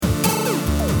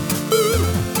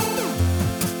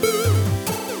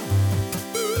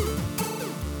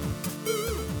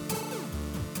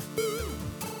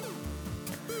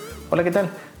Hola, ¿qué tal?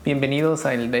 Bienvenidos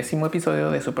al 10º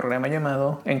episodio de su programa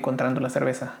llamado Encontrando la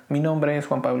Cerveza. Mi nombre es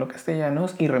Juan Pablo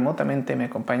Castellanos y remotamente me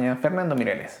acompaña Fernando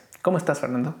Mireles. ¿Cómo estás,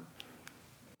 Fernando?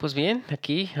 Pues bien,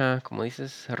 aquí, como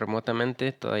dices,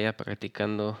 remotamente, todavía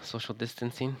practicando social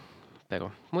distancing,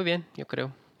 pero muy bien, yo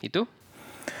creo. ¿Y tú?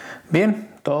 Bien,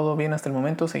 todo bien hasta el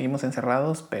momento, seguimos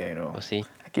encerrados, pero Pues sí.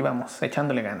 aquí vamos,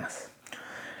 echándole ganas.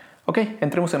 Ok,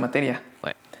 entremos en materia.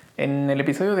 Bueno, En el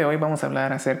episodio de hoy vamos a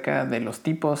hablar acerca de los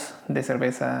tipos de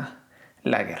cerveza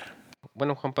lager.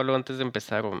 bueno, Juan Pablo, antes de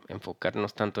empezar o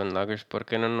enfocarnos tanto en lagers, ¿por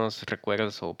qué no nos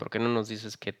recuerdas o por qué no nos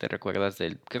dices qué te recuerdas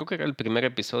creo que era el primer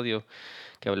episodio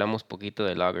que hablamos poquito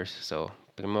de lagers?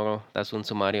 Primero das un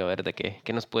sumario a ver de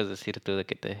qué nos puedes decir tú de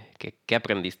qué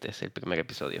aprendiste el primer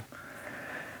episodio.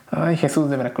 Ay, Jesús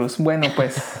de Veracruz. Bueno,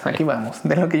 pues aquí vamos.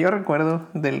 De lo que yo recuerdo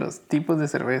de los tipos de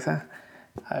cerveza,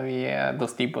 había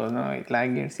dos tipos, ¿no?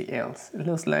 Lagers y ales.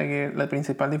 Los lager, la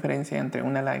principal diferencia entre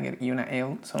una lager y una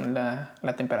ale son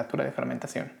la temperatura de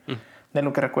fermentación. Mm. De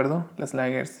lo que recuerdo, las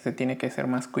lagers se tiene que ser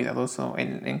más cuidadoso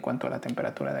en cuanto a la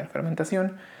temperatura de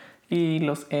fermentación y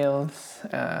los ales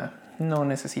no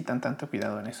necesitan tanto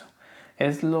cuidado en eso.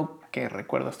 Es lo que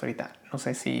recuerdo hasta ahorita. No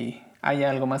sé si hay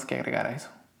algo más que agregar a eso.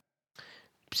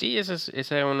 Sí,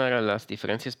 esa era una de las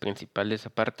diferencias principales.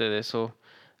 Aparte de eso,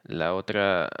 la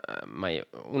otra,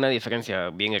 una diferencia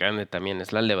bien grande también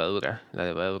es la levadura. La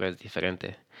levadura es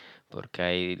diferente porque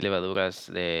hay levaduras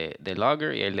de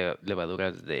lager y hay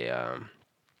levaduras de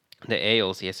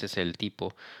ales y ese es el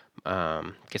tipo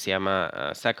que se llama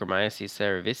Saccharomyces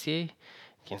cerevisiae.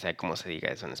 Quién sabe cómo se diga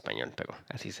eso en español, pero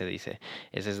así se dice.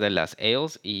 Ese es de las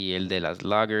ales y el de las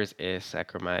lagers es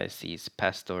Saccharomyces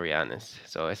pastorianus.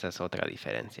 Esa es otra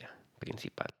diferencia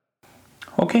principal.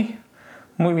 Ok,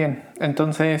 muy bien.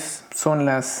 Entonces son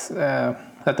la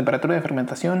temperatura de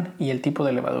fermentación y el tipo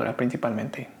de levadura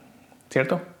principalmente,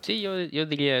 ¿cierto? Sí, yo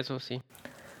diría eso, sí.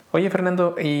 Oye,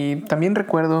 Fernando, y también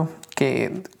recuerdo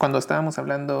que cuando estábamos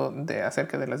hablando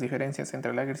acerca de las diferencias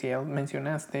entre lagers y ale,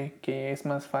 mencionaste que es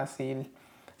más fácil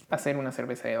hacer una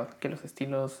cerveza ale, que los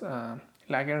estilos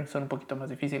lager son un poquito más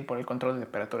difícil por el control de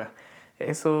temperatura.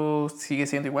 ¿Eso sigue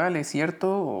siendo igual? ¿Es cierto?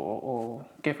 ¿O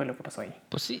qué fue lo que pasó ahí?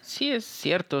 Pues sí, sí es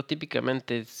cierto.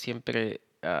 Típicamente siempre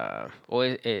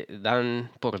dan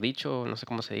por dicho, no sé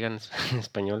cómo se diga en en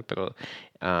español, pero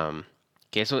am,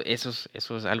 que eso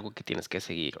es algo que tienes que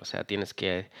seguir. O sea, tienes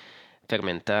que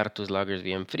fermentar tus lagers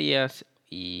bien frías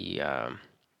y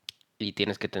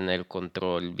tienes que tener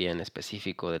control bien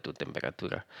específico de tu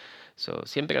temperatura.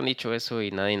 Siempre han dicho eso y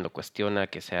nadie lo cuestiona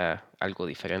que sea algo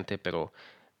diferente, pero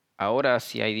ahora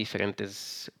sí hay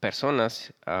diferentes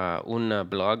personas. Un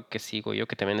blog que sigo yo,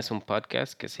 que también es un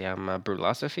podcast que se llama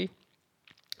Brewlosophy.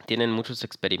 Tienen muchos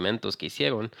experimentos que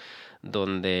hicieron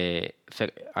donde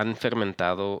han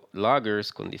fermentado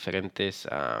lagers con diferentes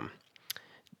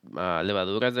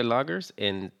levaduras de lagers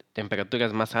en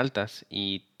temperaturas más altas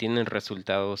y tienen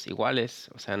resultados iguales.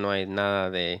 O sea, no hay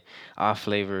nada de off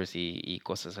flavors y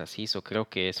cosas así. Creo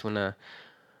que es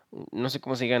no sé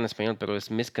cómo se diga en español, pero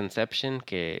es misconception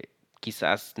que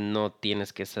quizás no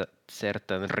tienes que ser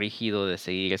tan rígido de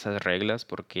seguir esas reglas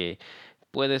porque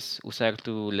puedes usar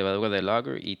tu levadura de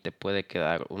lager y te puede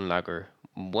quedar un lager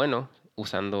bueno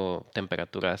usando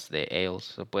temperaturas de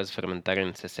ales. Puedes fermentar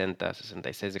en 60,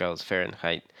 66 grados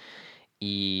Fahrenheit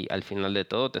y al final de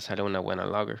todo te sale una buena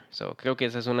lager. Creo que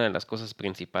esa es una de las cosas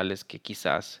principales que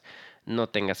quizás no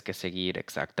tengas que seguir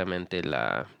exactamente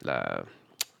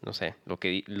no sé,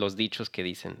 los dichos que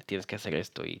dicen, tienes que hacer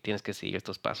esto y tienes que seguir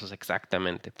estos pasos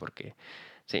exactamente, porque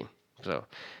sí.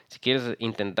 Si quieres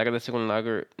intentar de hacer un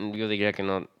lager, yo diría que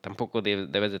no, tampoco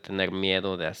debes de tener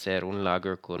miedo de hacer un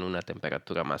lager con una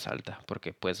temperatura más alta,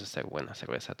 porque puedes hacer buena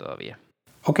cerveza todavía.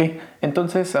 Ok,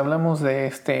 entonces hablamos de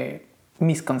este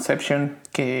misconception,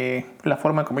 que la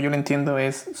forma como yo lo entiendo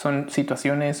son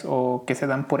situaciones o que se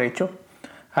dan por hecho,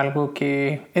 algo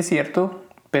que es cierto,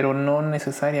 pero no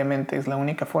necesariamente es la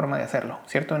única forma de hacerlo,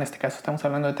 ¿cierto? En este caso estamos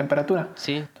hablando de temperatura.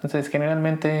 Sí, Entonces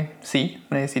generalmente sí,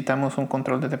 necesitamos un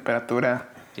control de temperatura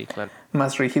sí, claro.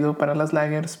 más rígido para las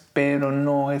lagers, pero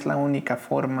no es la única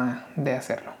forma de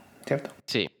hacerlo, ¿cierto?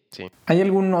 Sí, sí. ¿Hay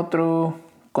algún otro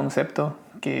concepto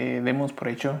que demos por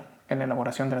hecho en la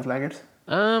elaboración de las lagers?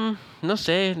 No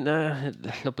sé,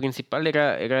 lo principal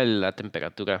era la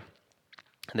temperatura,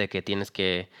 de que tienes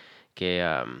que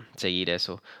seguir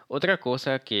eso. Otra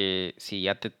cosa que si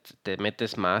ya te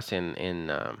metes más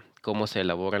en cómo se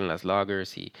elaboran las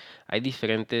lagers y hay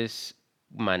diferentes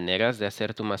maneras de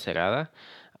hacer tu macerada,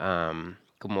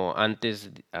 como antes,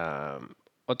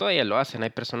 o todavía lo hacen. Hay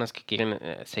personas que quieren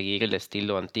seguir el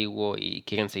estilo antiguo y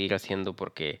quieren seguir haciendo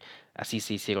porque así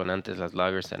se hicieron antes las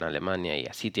lagers en Alemania y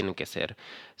así tienen que ser.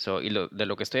 So, de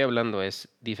lo que estoy hablando es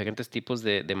diferentes tipos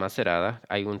de macerada.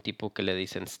 Hay un tipo que le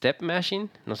dicen step mashing,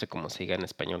 no sé cómo se diga en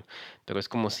español, pero es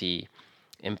como si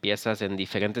empiezas en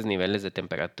diferentes niveles de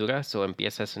temperatura, o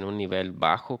empiezas en un nivel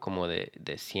bajo como de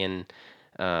 100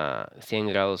 100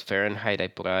 grados Fahrenheit hay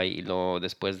por ahí, y luego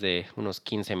después de unos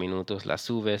 15 minutos la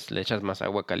subes, le echas más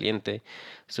agua caliente,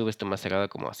 subes tu macerada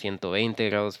como a 120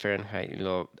 grados Fahrenheit, y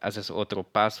luego haces otro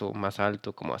paso más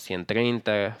alto como a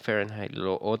 130 Fahrenheit, y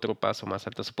luego otro paso más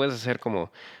alto. Se puedes hacer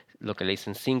como lo que le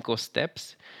dicen 5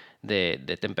 steps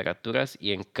de temperaturas,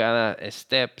 y en cada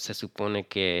step se supone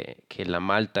que la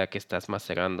malta que estás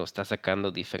macerando está sacando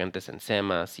diferentes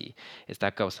enzimas y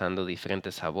está causando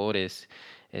diferentes sabores.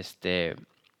 Este,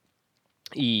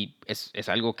 y es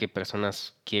algo que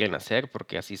personas quieren hacer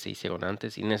porque así se hicieron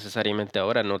antes, y necesariamente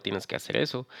ahora no tienes que hacer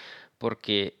eso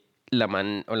porque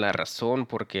o la razón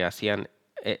por qué hacían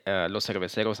los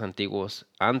cerveceros antiguos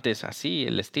antes así,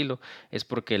 el estilo, es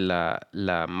porque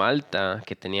la malta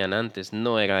que tenían antes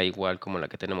no era igual como la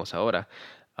que tenemos ahora.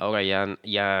 Ahora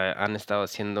ya han estado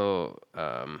haciendo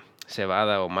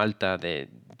cebada o malta de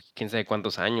quién sabe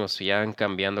cuántos años, ya han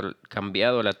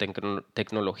cambiado la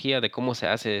tecnología de cómo se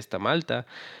hace esta malta,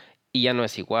 y ya no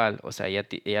es igual. O sea,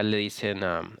 ya le dicen,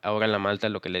 ahora la malta,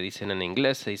 lo que le dicen en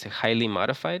inglés, se dice highly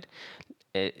modified.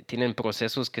 Tienen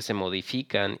procesos que se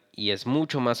modifican y es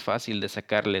mucho más fácil de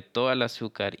sacarle todo el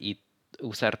azúcar y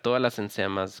usar todas las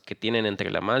enzimas que tienen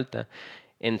entre la malta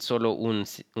en solo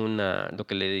lo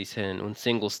que le dicen un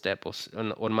single step,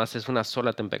 o más es una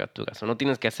sola temperatura. No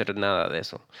tienes que hacer nada de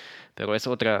eso. Pero es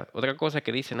otra cosa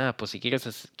que dicen, pues si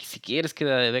quieres que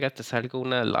de veras te salga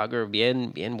una lager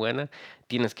bien, bien buena,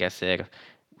 tienes que hacer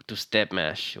tu step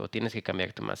mash o tienes que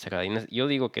cambiar tu macerada. Yo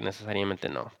digo que necesariamente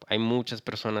no. Hay muchas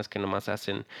personas que nomás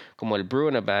hacen como el brew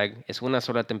in a bag, es una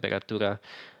sola temperatura,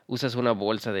 usas una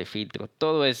bolsa de filtro,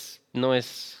 no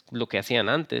es lo que hacían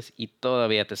antes y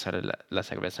todavía te sale la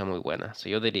cerveza muy buena.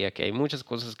 Yo diría que hay muchas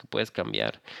cosas que puedes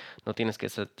cambiar, no tienes que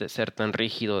ser tan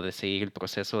rígido de seguir el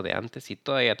proceso de antes y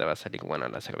todavía te va a salir buena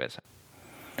la cerveza.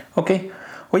 Ok.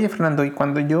 Oye, Fernando, y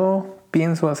cuando yo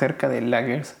pienso acerca de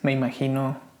lagers, me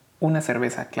imagino una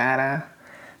cerveza clara,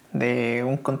 de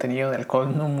un contenido de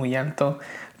alcohol no muy alto.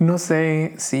 No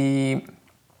sé si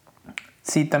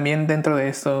también dentro de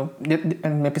esto,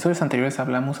 en episodios anteriores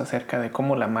hablamos acerca de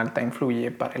cómo la malta influye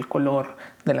para el color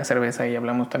de la cerveza, y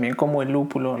hablamos también cómo el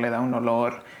lúpulo le da un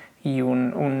olor y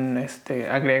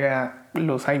agrega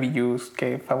los IBUs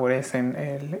que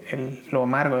favorecen lo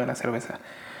amargo de la cerveza.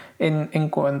 En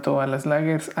cuanto a las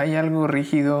lagers, ¿hay algo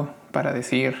rígido para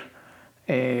decir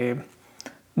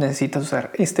necesitas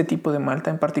usar este tipo de malta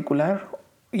en particular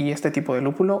y este tipo de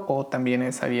lúpulo, o también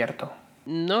es abierto?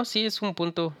 No, sí es un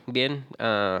punto bien,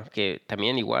 que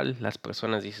también igual las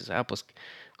personas dices, pues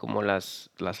como las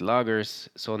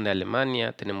lagers son de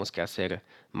Alemania, tenemos que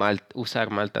usar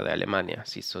malta de Alemania.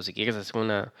 Si quieres hacer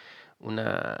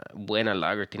una buena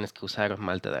lager, tienes que usar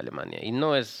malta de Alemania. Y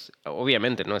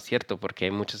obviamente no es cierto, porque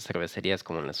hay muchas cervecerías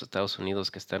como en los Estados Unidos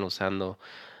que están usando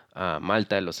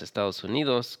malta de los Estados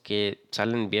Unidos que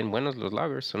salen bien buenos los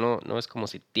lagers. No es como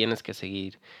si tienes que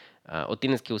seguir o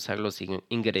tienes que usar los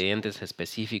ingredientes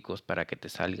específicos para que te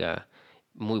salga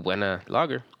muy buena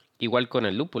lager. Igual con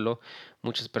el lúpulo,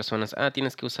 muchas personas,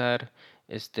 tienes que usar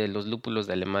los lúpulos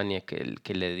de Alemania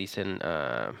que le dicen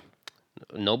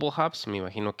noble hops, me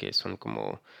imagino que son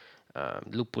como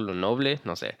lúpulo noble,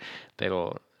 no sé,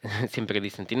 pero siempre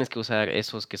dicen, tienes que usar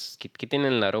esos que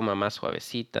tienen el aroma más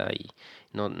suavecita y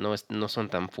no son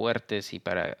tan fuertes, y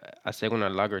para hacer una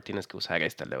lager tienes que usar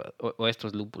o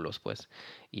estos lúpulos, pues.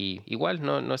 Y igual,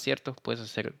 no es cierto,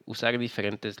 puedes usar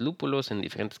diferentes lúpulos en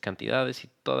diferentes cantidades y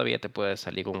todavía te puede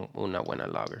salir una buena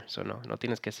lager. No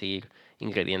tienes que seguir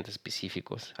ingredientes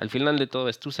específicos. Al final de todo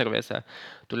es tu cerveza,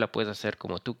 tú la puedes hacer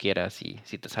como tú quieras, y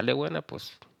si te sale buena,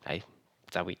 pues ahí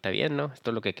está bien, ¿no? Esto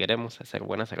es lo que queremos, hacer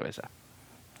buena cerveza.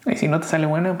 Y si no te sale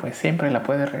buena, pues siempre la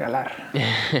puedes regalar.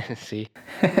 Sí.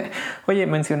 Oye,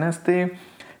 mencionaste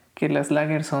que las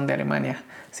lagers son de Alemania.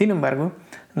 Sin embargo,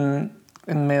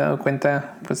 me he dado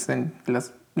cuenta, pues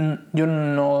yo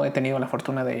no he tenido la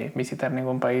fortuna de visitar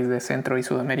ningún país de Centro y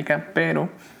Sudamérica,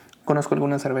 pero conozco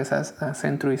algunas cervezas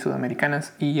centro y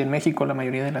sudamericanas, y en México la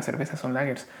mayoría de las cervezas son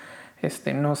lagers.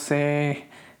 No sé,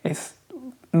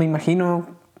 me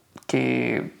imagino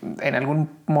que en algún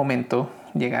momento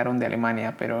llegaron de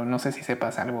Alemania, pero no sé si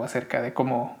sepas algo acerca de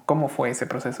cómo fue ese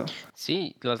proceso.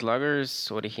 Sí, las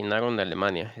lagers originaron de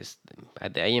Alemania.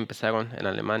 De ahí empezaron en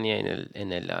Alemania y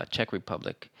en el Czech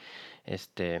Republic.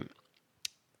 Este,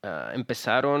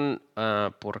 Empezaron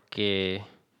porque,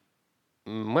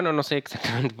 bueno, no sé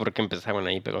exactamente por qué empezaron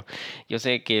ahí, pero yo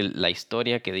sé que la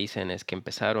historia que dicen es que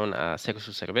empezaron a hacer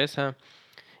su cerveza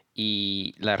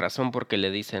y la razón por qué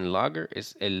le dicen lager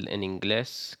es en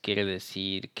inglés quiere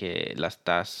decir que la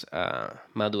estás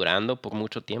madurando por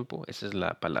mucho tiempo. Esa es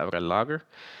la palabra lager.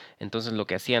 Entonces lo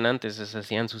que hacían antes es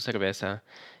hacían su cerveza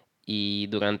y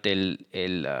durante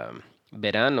el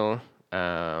verano,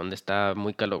 donde está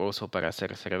muy caluroso para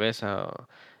hacer cerveza,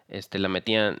 la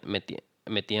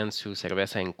metían su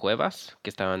cerveza en cuevas que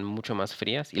estaban mucho más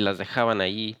frías y las dejaban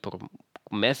ahí por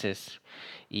meses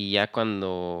y ya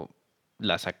cuando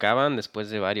la sacaban después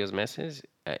de varios meses,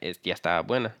 ya estaba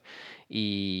buena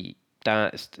y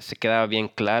se quedaba bien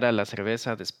clara la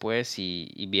cerveza después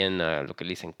y bien lo que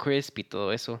le dicen crisp y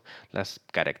todo eso, las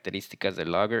características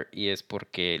del lager y es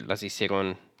porque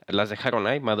las dejaron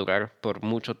ahí madurar por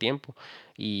mucho tiempo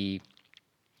y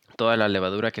toda la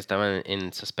levadura que estaba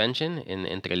en suspension,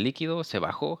 entre el líquido, se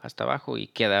bajó hasta abajo y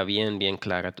queda bien, bien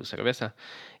clara tu cerveza.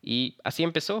 Y así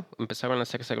empezaron a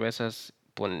hacer cervezas,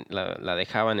 la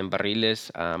dejaban en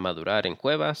barriles a madurar en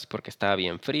cuevas porque estaba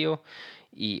bien frío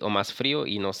o más frío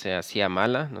y no se hacía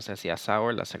mala, no se hacía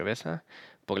sour la cerveza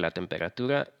por la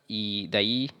temperatura y de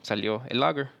ahí salió el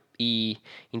lager. Y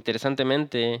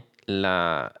interesantemente,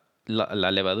 la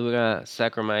levadura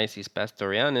Saccharomyces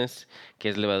pastorianis, que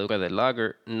es levadura de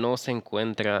lager, no se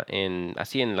encuentra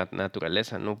así en la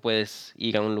naturaleza. No puedes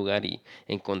ir a un lugar y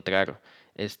encontrar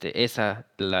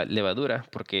la levadura,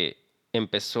 porque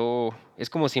es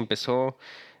como si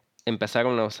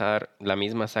empezaron a usar la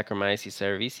misma Saccharomyces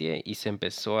cerevisiae y se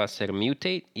empezó a hacer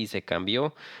mutate y se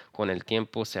cambió. Con el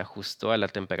tiempo se ajustó a la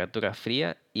temperatura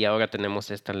fría y ahora tenemos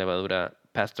esta levadura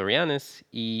pastorianis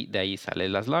y de ahí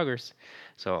salen las lagers.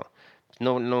 So,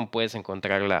 no puedes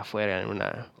encontrarla afuera en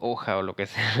una hoja o lo que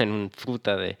sea, en una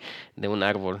fruta de un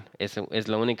árbol. Es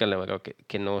la única levadura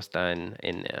que no está en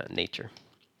nature.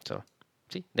 So,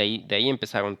 sí, de ahí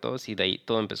empezaron todos y de ahí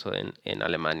todo empezó en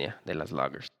Alemania, de las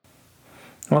lagers.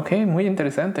 Ok, muy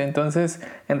interesante. Entonces,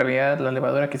 en realidad, la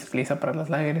levadura que se utiliza para las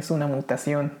lager es una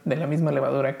mutación de la misma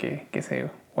levadura que se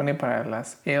pone para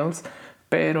las ales,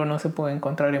 pero no se puede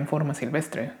encontrar en forma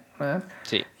silvestre, ¿verdad?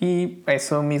 Sí. Y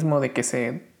eso mismo de que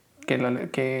se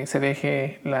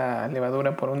deje la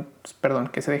levadura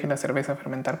que se deje la cerveza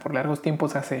fermentar por largos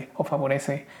tiempos hace o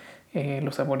favorece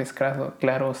los sabores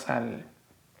claros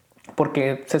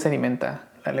porque se sedimenta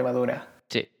la levadura.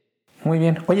 Sí, Muy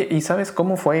bien. Oye, ¿y sabes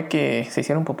cómo fue que se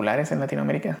hicieron populares en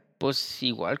Latinoamérica? pues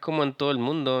igual como en todo el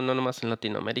mundo, no nomás en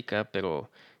Latinoamérica,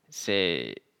 pero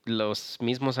los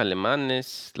mismos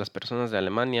alemanes, las personas de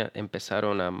Alemania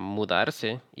empezaron a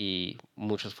mudarse y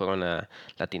muchos fueron a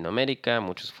Latinoamérica,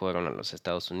 muchos fueron a los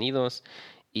Estados Unidos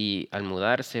y al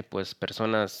mudarse, pues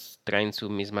personas traen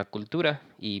su misma cultura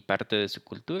y parte de su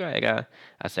cultura era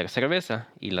hacer cerveza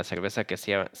y la cerveza que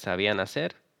sabían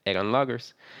hacer eran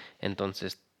lagers.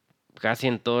 Entonces casi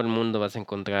en todo el mundo vas a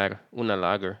encontrar una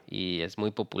lager y es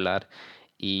muy popular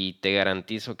y te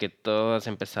garantizo que todas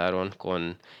empezaron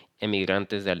con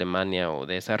emigrantes de Alemania o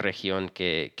de esa región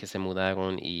que se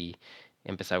mudaron y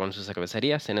empezaron sus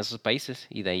cervecerías en esos países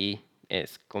y de ahí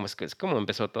es como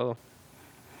empezó todo.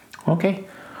 Ok.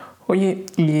 Oye,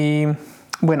 y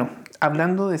bueno,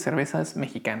 hablando de cervezas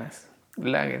mexicanas,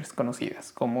 lagers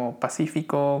conocidas como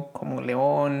Pacífico, como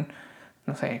León,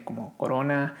 no sé, como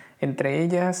Corona, entre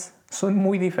ellas son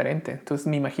muy diferentes. Entonces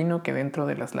me imagino que dentro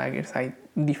de las lagers hay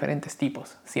diferentes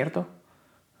tipos, ¿cierto?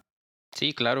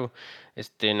 Sí, claro.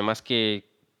 Nomás que,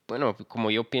 bueno,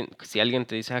 como yo pienso, si alguien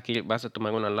te dice que vas a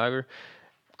tomar una lager,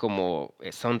 como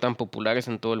son tan populares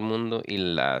en todo el mundo y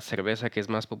la cerveza que es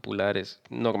más popular es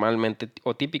normalmente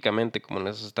o típicamente como en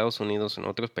los Estados Unidos o en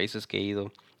otros países que he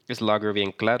ido, es lager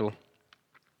bien claro.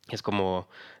 Es como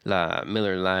la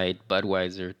Miller Lite,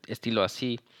 Budweiser, estilo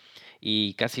así.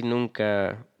 Y casi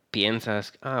nunca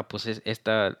piensas, pues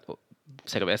esta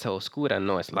cerveza oscura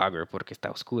no es lager porque está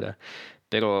oscura.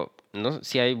 Pero no,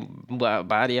 sí hay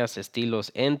varios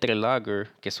estilos entre lager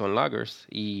que son lagers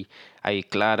y hay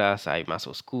claras, hay más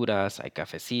oscuras, hay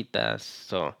cafecitas,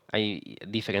 hay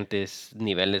diferentes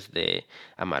niveles de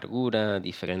amargura,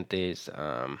 diferentes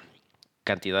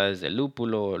cantidades de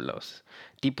lúpulo, los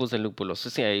tipos de lúpulos. O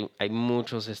sea, hay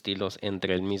muchos estilos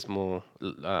entre el mismo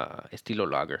estilo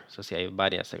lager. O sea, hay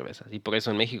varias cervezas. Y por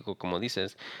eso en México, como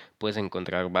dices, puedes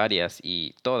encontrar varias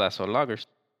y todas son lagers.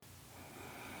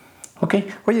 Ok.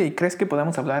 Oye, ¿y crees que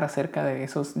podamos hablar acerca de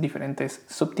esos diferentes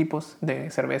subtipos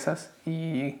de cervezas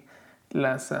y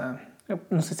no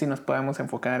sé si nos podemos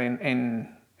enfocar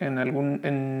en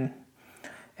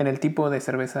el tipo de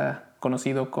cerveza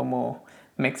conocido como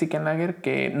Mexican Lager,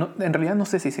 que no, en realidad no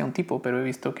sé si sea un tipo, pero he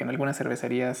visto que en algunas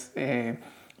cervecerías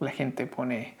la gente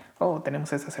pone, oh,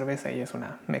 tenemos esta cerveza y es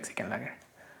una Mexican Lager.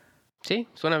 Sí,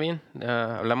 suena bien.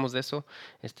 Hablamos de eso.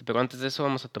 Pero antes de eso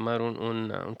vamos a tomar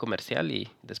un comercial y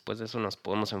después de eso nos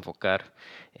podemos enfocar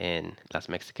en las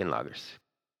Mexican Lagers.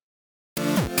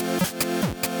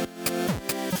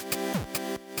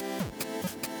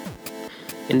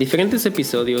 En diferentes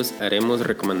episodios haremos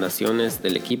recomendaciones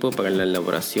del equipo para la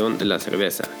elaboración de la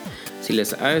cerveza. Si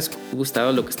les ha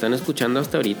gustado lo que están escuchando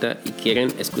hasta ahorita y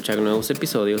quieren escuchar nuevos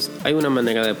episodios, hay una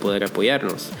manera de poder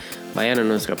apoyarnos. Vayan a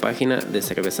nuestra página de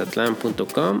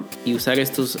cervezatlan.com y usar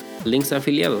estos links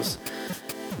afiliados.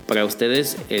 Para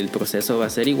ustedes el proceso va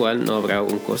a ser igual, no habrá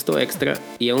un costo extra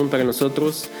y aún para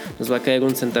nosotros nos va a caer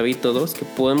un centavito o dos que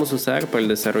podemos usar para el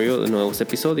desarrollo de nuevos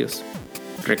episodios.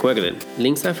 Recuerden,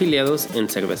 links afiliados en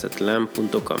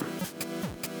cervezatlan.com.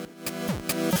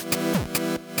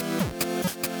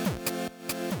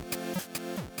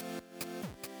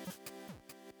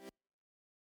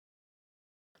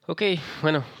 Ok,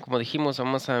 bueno, como dijimos,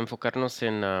 vamos a enfocarnos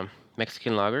en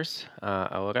Mexican Lagers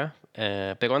ahora.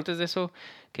 Pero antes de eso,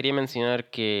 quería mencionar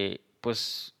que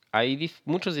pues hay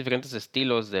muchos diferentes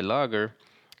estilos de lager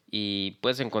y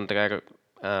puedes encontrar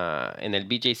en el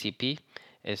BJCP,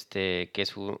 que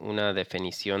es una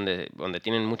definición de donde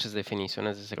tienen muchas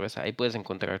definiciones de cerveza. Ahí puedes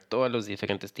encontrar todos los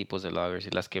diferentes tipos de lagers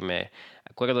y las que me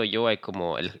acuerdo yo hay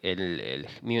como el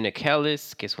Munich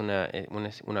Helles, que es una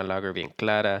lager bien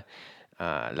clara.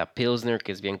 La Pilsner,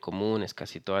 que es bien común, es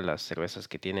casi todas las cervezas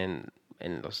que tienen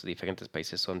en los diferentes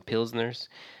países son Pilsners.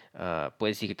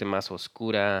 Puedes irte más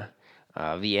oscura,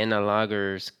 Vienna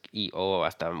Lagers o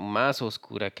hasta más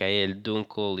oscura que hay el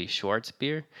Dunkel y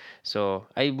Schwarzbier. So,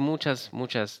 hay muchas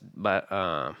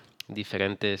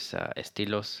diferentes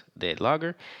estilos de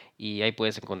lager y ahí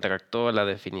puedes encontrar toda la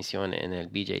definición en el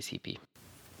BJCP.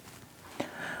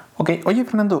 Ok, oye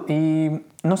Fernando, y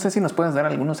no sé si nos puedes dar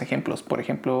algunos ejemplos. Por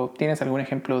ejemplo, ¿tienes algún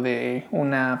ejemplo de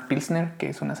una Pilsner, que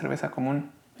es una cerveza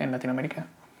común en Latinoamérica?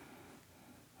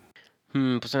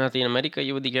 Pues en Latinoamérica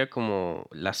yo diría como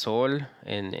la Sol,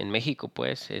 en México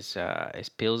pues es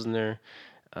Pilsner,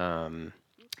 am,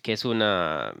 que es si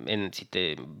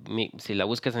la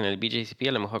buscas en el BJCP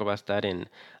a lo mejor va a estar en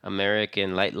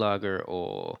American Light Lager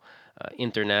o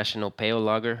International Pale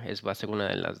Lager, va a ser una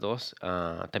de las dos.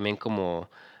 También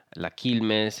como la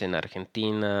Quilmes en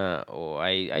Argentina o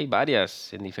hay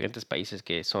varias en diferentes países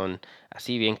que son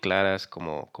así bien claras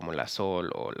como la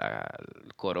Sol o la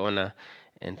Corona.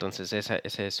 Entonces esa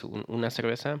es una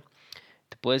cerveza.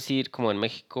 Te puedes ir como en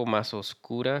México más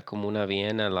oscura, como una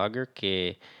Vienna Lager,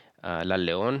 que la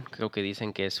León, creo que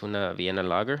dicen que es una Vienna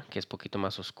Lager, que es poquito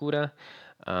más oscura.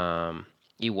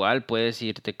 Igual puedes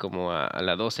irte como a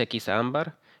la 2X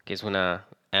Ámbar, que es una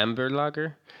Amber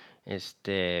Lager.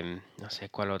 No sé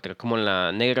cuál otra, como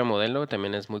la negra modelo,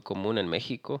 también es muy común en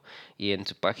México y en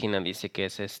su página dice que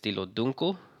es estilo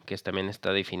Dunkel, que también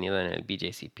está definida en el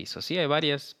BJCP. So, sí, hay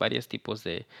varios tipos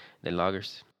de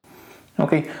lagers.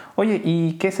 Ok, oye,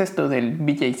 ¿y qué es esto del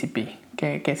BJCP?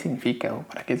 ¿Qué significa o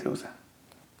para qué se usa?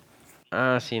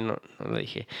 Sí, no lo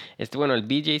dije. Bueno, el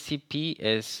BJCP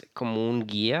es como un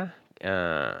guía.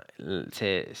 La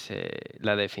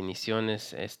definición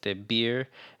es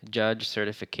Beer Judge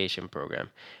Certification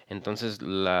Program. Entonces,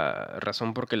 la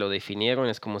razón por que lo definieron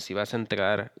es como si vas a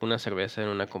entrar una cerveza en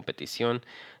una competición,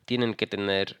 tienen que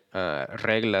tener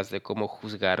reglas de cómo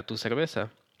juzgar tu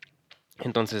cerveza.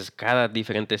 Entonces, cada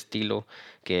diferente estilo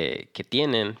que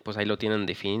tienen, pues ahí lo tienen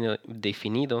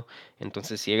definido.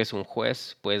 Entonces, si eres un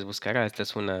juez, puedes buscar, esta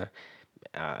es una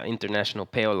International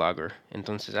Pale Lager.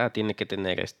 Entonces, tiene que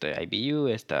tener este IBU,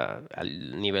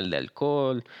 al nivel de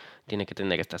alcohol, tiene que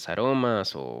tener estas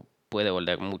aromas o puede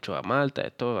oler mucho a malta,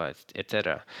 todo,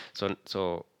 etcétera.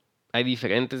 Hay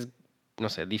diferentes, no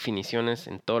sé, definiciones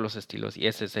en todos los estilos y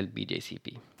ese es el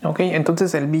BJCP. Ok,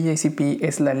 entonces el BJCP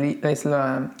es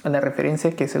la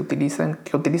referencia que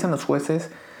utilizan los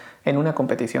jueces en una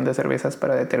competición de cervezas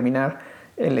para determinar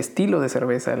el estilo de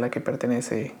cerveza a la que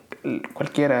pertenece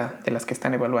cualquiera de las que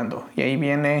están evaluando. Y ahí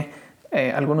viene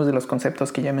algunos de los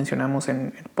conceptos que ya mencionamos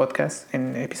en el podcast,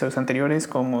 en episodios anteriores,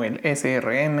 como el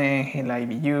SRM, el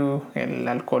IBU, el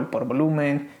alcohol por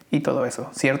volumen y todo eso,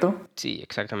 ¿cierto? Sí,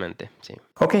 exactamente, sí.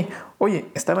 Ok, oye,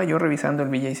 estaba yo revisando el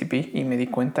BJCP y me di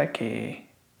cuenta que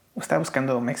estaba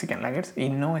buscando Mexican Lagers y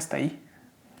no está ahí.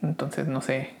 Entonces no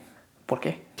sé por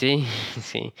qué. Sí,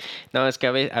 sí. No, es que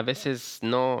a veces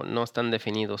no están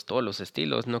definidos todos los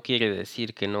estilos. No quiere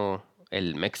decir que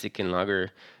el Mexican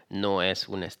Lager no es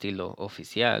un estilo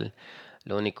oficial.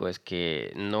 Lo único es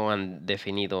que no han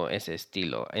definido ese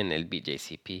estilo en el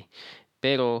BJCP.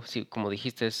 Pero sí, como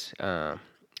dijiste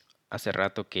hace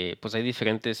rato que pues hay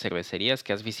diferentes cervecerías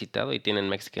que has visitado y tienen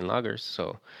Mexican lagers.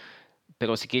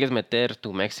 Pero si quieres meter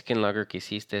tu Mexican lager que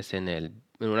hiciste en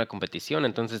una competición,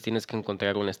 entonces tienes que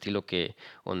encontrar un estilo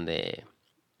donde,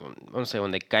 no sé,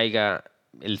 donde caiga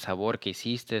el sabor que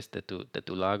hiciste de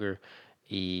tu lager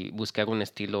y buscar un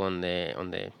estilo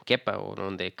donde quepa o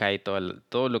donde cae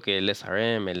todo lo que el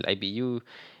SRM, el IBU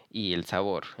y el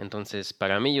sabor. Entonces,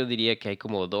 para mí yo diría que hay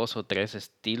como dos o tres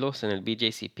estilos en el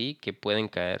BJCP que pueden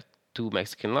caer tu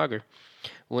Mexican lager.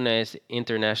 Una es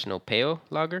International Pale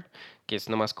Lager, que es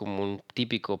nomás como un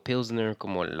típico Pilsner,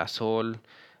 como la Sol.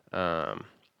 am,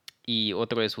 y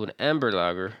otro es un Amber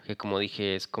Lager, que como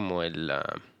dije es como la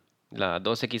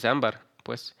 2X Ámbar,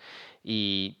 pues.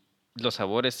 Y los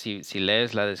sabores, si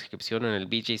lees la descripción en el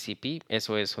BJCP,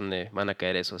 eso es donde van a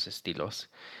caer esos estilos.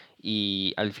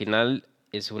 Y al final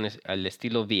al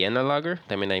estilo Vienna Lager.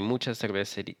 También hay muchas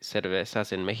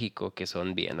cervezas en México que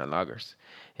son Vienna Lagers.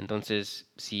 Entonces,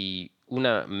 si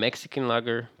una Mexican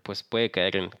Lager, pues puede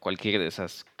caer en cualquiera de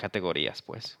esas categorías,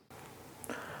 pues.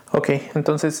 Ok,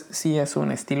 entonces sí es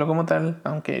un estilo como tal,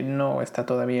 aunque no está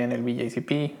todavía en el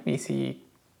BJCP. Y si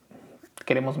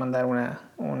queremos mandar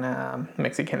una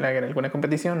Mexican Lager a alguna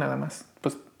competición, nada más,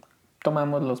 pues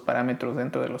tomamos los parámetros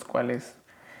dentro de los cuales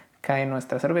cae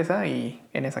nuestra cerveza y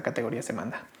en esa categoría se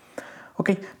manda.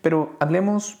 Ok, pero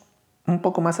hablemos un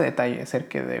poco más a detalle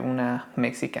acerca de una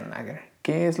Mexican Lager.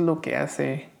 ¿Qué es lo que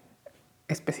hace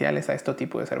especiales a este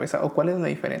tipo de cerveza? ¿O cuál es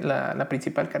la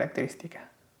principal característica?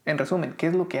 En resumen, ¿qué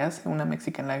es lo que hace una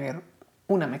Mexican Lager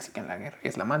una Mexican Lager?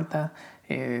 ¿Es la malta?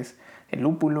 ¿Es el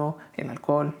lúpulo? ¿El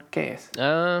alcohol? ¿Qué es?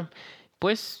 Ah,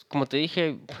 pues, como te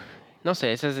dije, no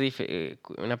sé, esa es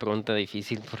una pregunta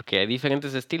difícil porque hay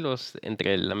diferentes estilos.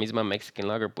 Entre la misma Mexican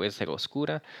Lager puede ser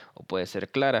oscura o puede ser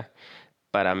clara.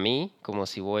 Para mí, como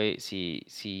si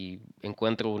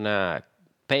encuentro una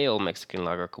Pale Mexican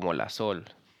Lager como la Sol,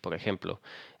 por ejemplo,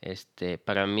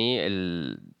 para mí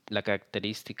la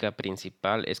característica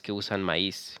principal es que usan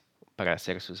maíz para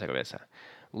hacer su cerveza.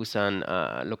 Usan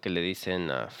lo que le dicen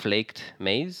flaked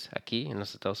maize aquí en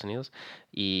los Estados Unidos.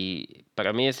 Y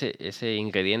para mí ese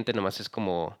ingrediente nomás es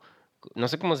como, no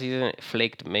sé cómo se dice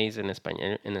flaked maize en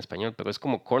español, pero es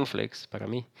como cornflakes para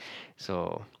mí.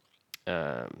 So,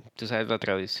 ¿tú sabes la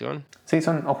traducción? Sí,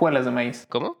 son hojuelas de maíz.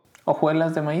 ¿Cómo?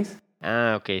 ¿Hojuelas de maíz?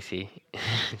 Ah, ok, sí.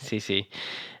 Sí, sí.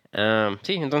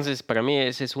 Sí, entonces para mí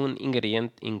ese es un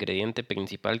ingrediente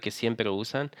principal que siempre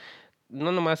usan,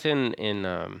 no nomás en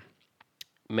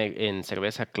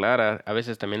cerveza clara, a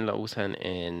veces también lo usan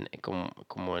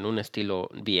como en un estilo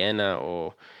Viena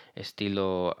o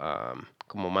estilo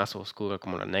como más oscuro,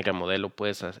 como la negra modelo,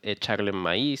 puedes echarle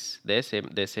maíz de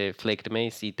ese flaked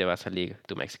maize y te va a salir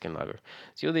tu Mexican Lager.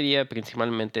 Yo diría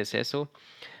principalmente es eso.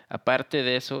 Aparte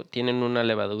de eso, tienen una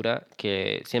levadura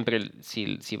que siempre,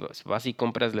 si vas y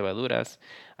compras levaduras,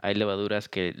 hay levaduras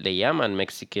que le llaman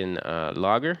Mexican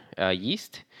Lager,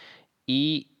 yeast,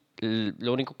 y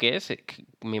lo único que es,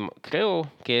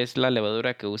 creo que es la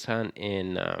levadura que usan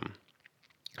en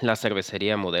la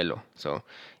cervecería Modelo. So,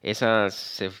 esa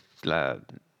la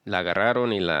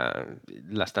agarraron y la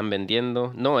están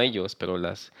vendiendo, no ellos, pero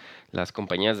las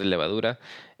compañías de levadura,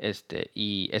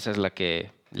 y esa es la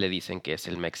que le dicen que es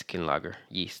el Mexican Lager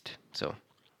Yeast. So,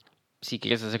 si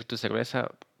quieres hacer tu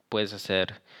cerveza, puedes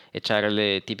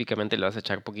típicamente le vas a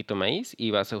echar poquito maíz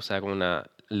y vas a usar una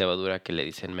levadura que le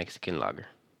dicen Mexican Lager.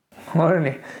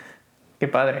 Órale, qué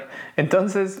padre.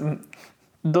 Entonces,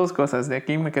 dos cosas. De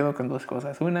aquí me quedo con dos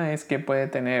cosas. Una es que puede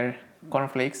tener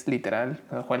cornflakes, literal,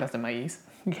 hojuelas de maíz,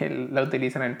 que la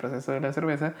utilizan en el proceso de la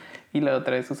cerveza. Y la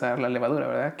otra es usar la levadura,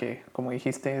 ¿verdad? Que, como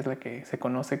dijiste, es la que se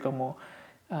conoce como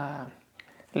ah,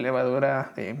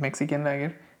 levadura de Mexican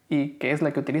Lager y que es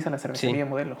la que utiliza la Sí, cervecería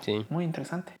Modelo. sí. Muy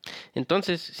interesante.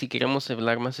 Entonces, si queremos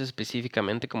hablar más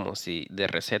específicamente como si de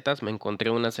recetas, me encontré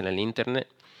unas en el internet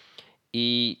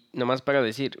y nomás para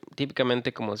decir,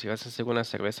 típicamente como si vas a hacer una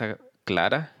cerveza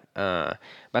clara,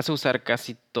 vas a usar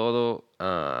casi todo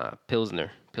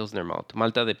Pilsner malt,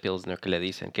 malta de Pilsner que le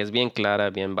dicen, que es bien clara,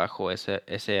 bien bajo ese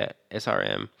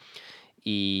SRM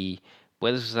y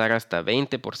puedes usar hasta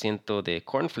 20% de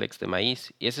cornflakes de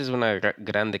maíz y esa es una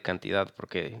grande cantidad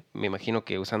porque me imagino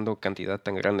que usando cantidad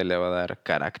tan grande le va a dar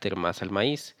carácter más al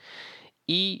maíz.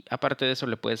 Y aparte de eso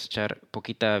le puedes echar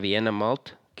poquita Vienna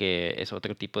Malt, que es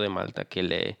otro tipo de malta que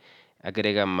le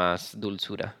agrega más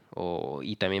dulzura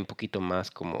y también poquito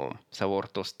más como sabor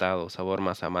tostado, sabor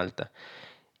más a malta.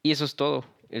 Y eso es todo.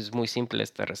 Es muy simple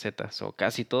esta receta.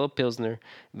 Casi todo Pilsner,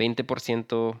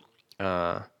 20%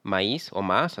 maíz o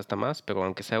más, hasta más, pero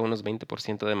aunque sea unos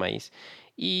 20% de maíz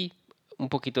y un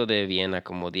poquito de Viena,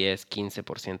 como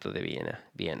 10-15% de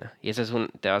Viena. Y ese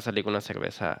te va a salir una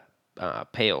cerveza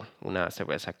pale, una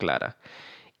cerveza clara.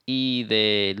 Y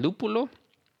de lúpulo,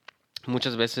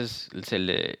 muchas veces se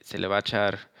le va a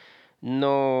echar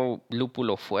no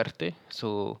lúpulo fuerte,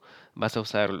 vas a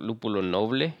usar lúpulo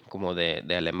noble, como de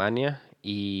Alemania,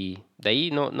 y de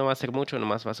ahí no va a ser mucho,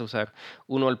 nomás vas a usar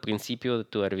uno al principio de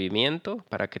tu hervimiento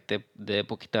para que te dé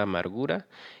poquita amargura,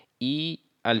 y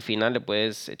al final le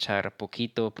puedes echar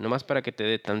poquito, nomás para que te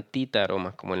dé tantita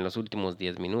aroma, como en los últimos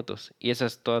 10 minutos, y esa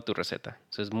es toda tu receta.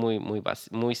 Eso es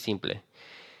muy simple.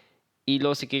 Y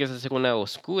luego si quieres hacer una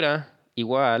oscura,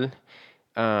 igual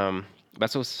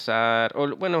vas a usar,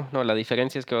 o bueno, no, la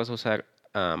diferencia es que vas a usar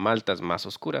maltas más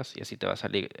oscuras y así te va a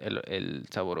salir el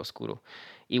sabor oscuro.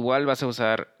 Igual vas a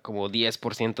usar como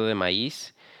 10% de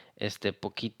maíz,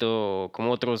 poquito,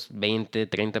 como otros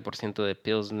 20-30% de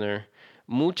Pilsner,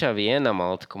 mucha Vienna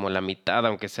malt, como la mitad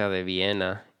aunque sea de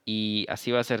Viena, y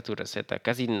así va a ser tu receta,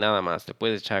 casi nada más. Te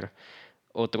puedes echar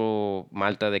otro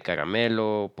malta de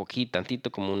caramelo, poquito,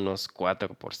 tantito como unos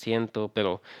 4%,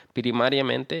 pero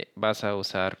primariamente vas a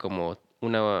usar como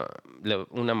una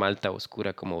malta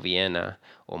oscura como Viena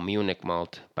o Munich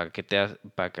Malt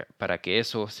para que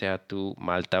eso sea tu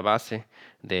malta base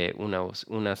de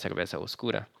una cerveza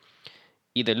oscura.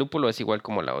 Y de lúpulo es igual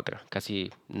como la otra,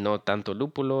 casi no tanto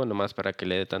lúpulo, nomás para que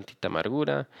le dé tantita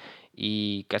amargura,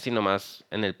 y casi nomás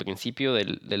en el principio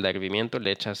del hervimiento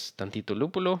le echas tantito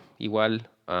lúpulo, igual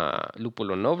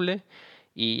lúpulo noble,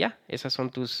 y ya, esas son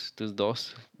tus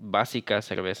dos básicas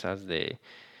cervezas de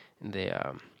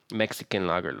Mexican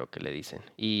Lager, lo que le dicen.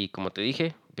 Y como te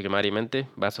dije, primariamente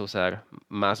vas a usar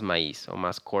más maíz o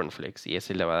más cornflakes, y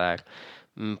ese le va a dar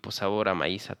pues sabor a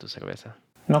maíz a tu cerveza.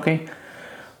 Ok,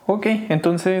 ok,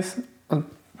 entonces,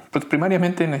 pues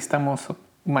primariamente necesitamos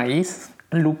maíz,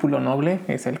 lúpulo noble,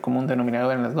 es el común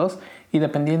denominador en las dos, y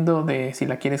dependiendo de si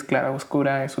la quieres clara o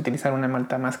oscura, es utilizar una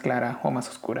malta más clara o más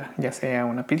oscura, ya sea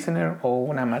una Pilsener o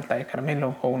una malta de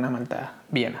caramelo o una malta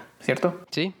Viena, ¿cierto?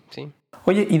 Sí, sí.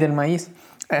 Oye, y del maíz,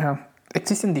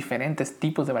 existen diferentes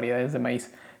tipos de variedades de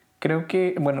maíz. Creo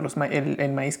que, bueno,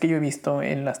 el maíz que yo he visto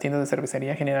en las tiendas de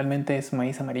cervecería generalmente es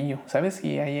maíz amarillo. ¿Sabes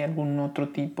si hay algún otro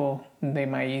tipo de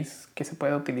maíz que se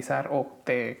pueda utilizar o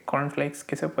de cornflakes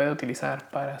que se pueda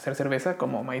utilizar para hacer cerveza,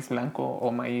 como maíz blanco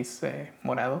o maíz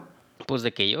morado? Pues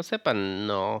de que yo sepa,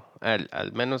 no.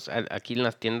 Al menos aquí en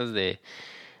las tiendas de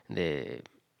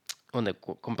donde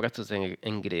compras tus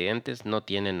ingredientes no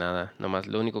tienen nada. Nomás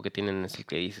lo único que tienen es el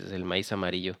que dices, el maíz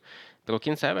amarillo. Pero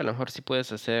quién sabe, a lo mejor sí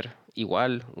puedes hacer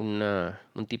igual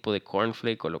un tipo de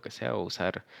cornflake o lo que sea, o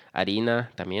usar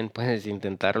harina también. Puedes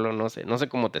intentarlo, no sé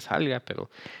cómo te salga, pero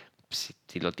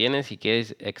si lo tienes y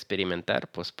quieres experimentar,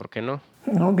 pues ¿por qué no?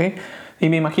 Ok, y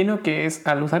me imagino que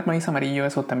al usar maíz amarillo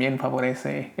eso también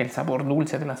favorece el sabor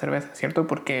dulce de la cerveza, ¿cierto?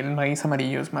 Porque el maíz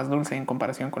amarillo es más dulce en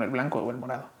comparación con el blanco o el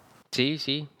morado. Sí,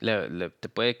 sí, te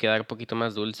puede quedar un poquito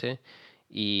más dulce,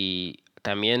 y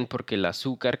también porque el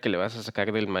azúcar que le vas a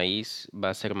sacar del maíz va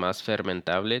a ser más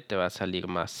fermentable, te va a salir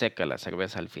más seca la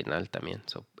cerveza al final también.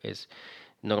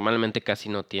 Normalmente casi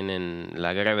no tienen,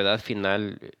 la gravedad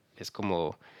final es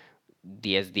como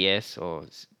 10-10 o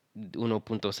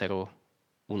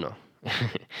 1.01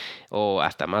 o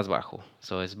hasta más bajo.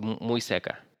 Es muy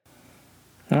seca.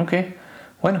 Ok,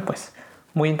 bueno pues,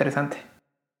 muy interesante.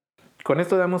 Con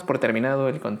esto damos por terminado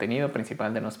el contenido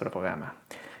principal de nuestro programa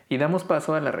y damos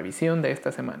paso a la revisión de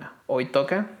esta semana. Hoy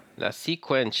toca... La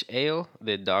Sequench Ale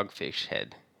de Dogfish Head.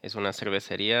 Es una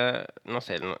cervecería, no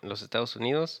sé, en los Estados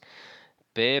Unidos,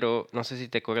 pero no sé si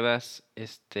te acuerdas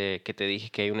que te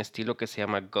dije que hay un estilo que se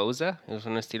llama Gose, es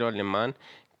un estilo alemán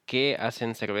que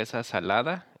hacen cerveza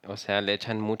salada, o sea, le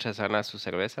echan mucha sal a su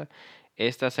cerveza.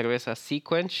 Esta cerveza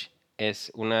Sequench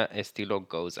es una estilo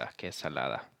Gose, que es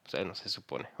salada. O sea, no se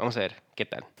supone. Vamos a ver qué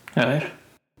tal. A ver.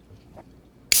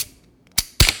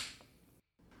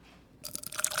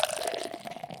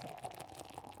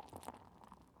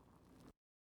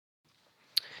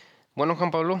 Bueno,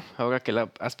 Juan Pablo, ahora que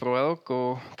la has probado,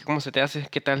 ¿cómo se te hace?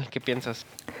 ¿Qué tal? ¿Qué piensas?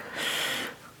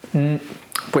 Mm,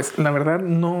 pues la verdad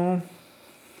no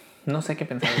sé qué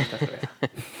pensar de esta cerveza.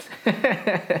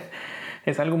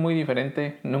 Es algo muy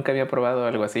diferente, nunca había probado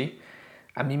algo así.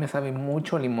 A mí me sabe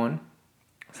mucho a limón,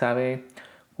 sabe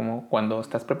como cuando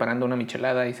estás preparando una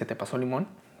michelada y se te pasó limón.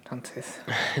 Entonces,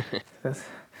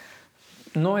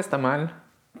 no está mal,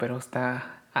 pero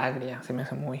está agria, se me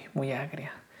hace muy, muy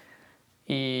agria.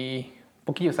 Y un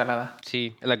poquillo salada.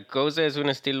 Sí, la Gose es un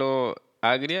estilo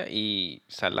agria y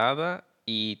salada,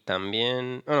 y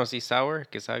también, bueno, sí, sour,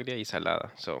 que es agria y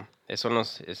salada. Eso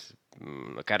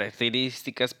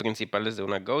características principales de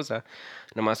una Gose,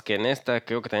 nomás que en esta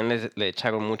creo que también le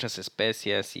echaron muchas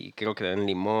especias y creo que dan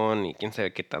limón y quién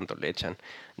sabe qué tanto le echan.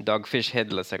 Dogfish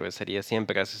Head, la cervecería,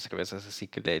 siempre hace cervezas así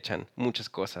que le echan muchas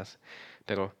cosas.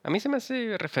 Pero a mí se me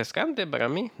hace refrescante para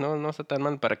mí, no está tan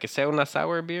mal. Para que sea una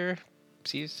sour beer,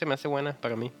 sí se me hace buena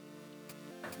para mí.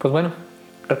 Pues bueno,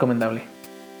 recomendable.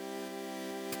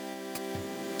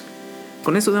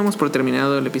 Con eso damos por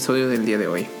terminado el episodio del día de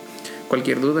hoy.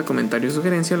 Cualquier duda, comentario o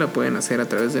sugerencia la pueden hacer a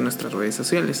través de nuestras redes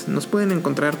sociales. Nos pueden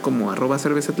encontrar como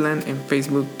 @cervezatlan en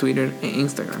Facebook, Twitter e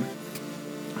Instagram.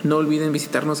 No olviden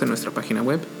visitarnos en nuestra página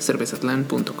web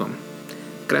cervezatlan.com.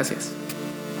 Gracias.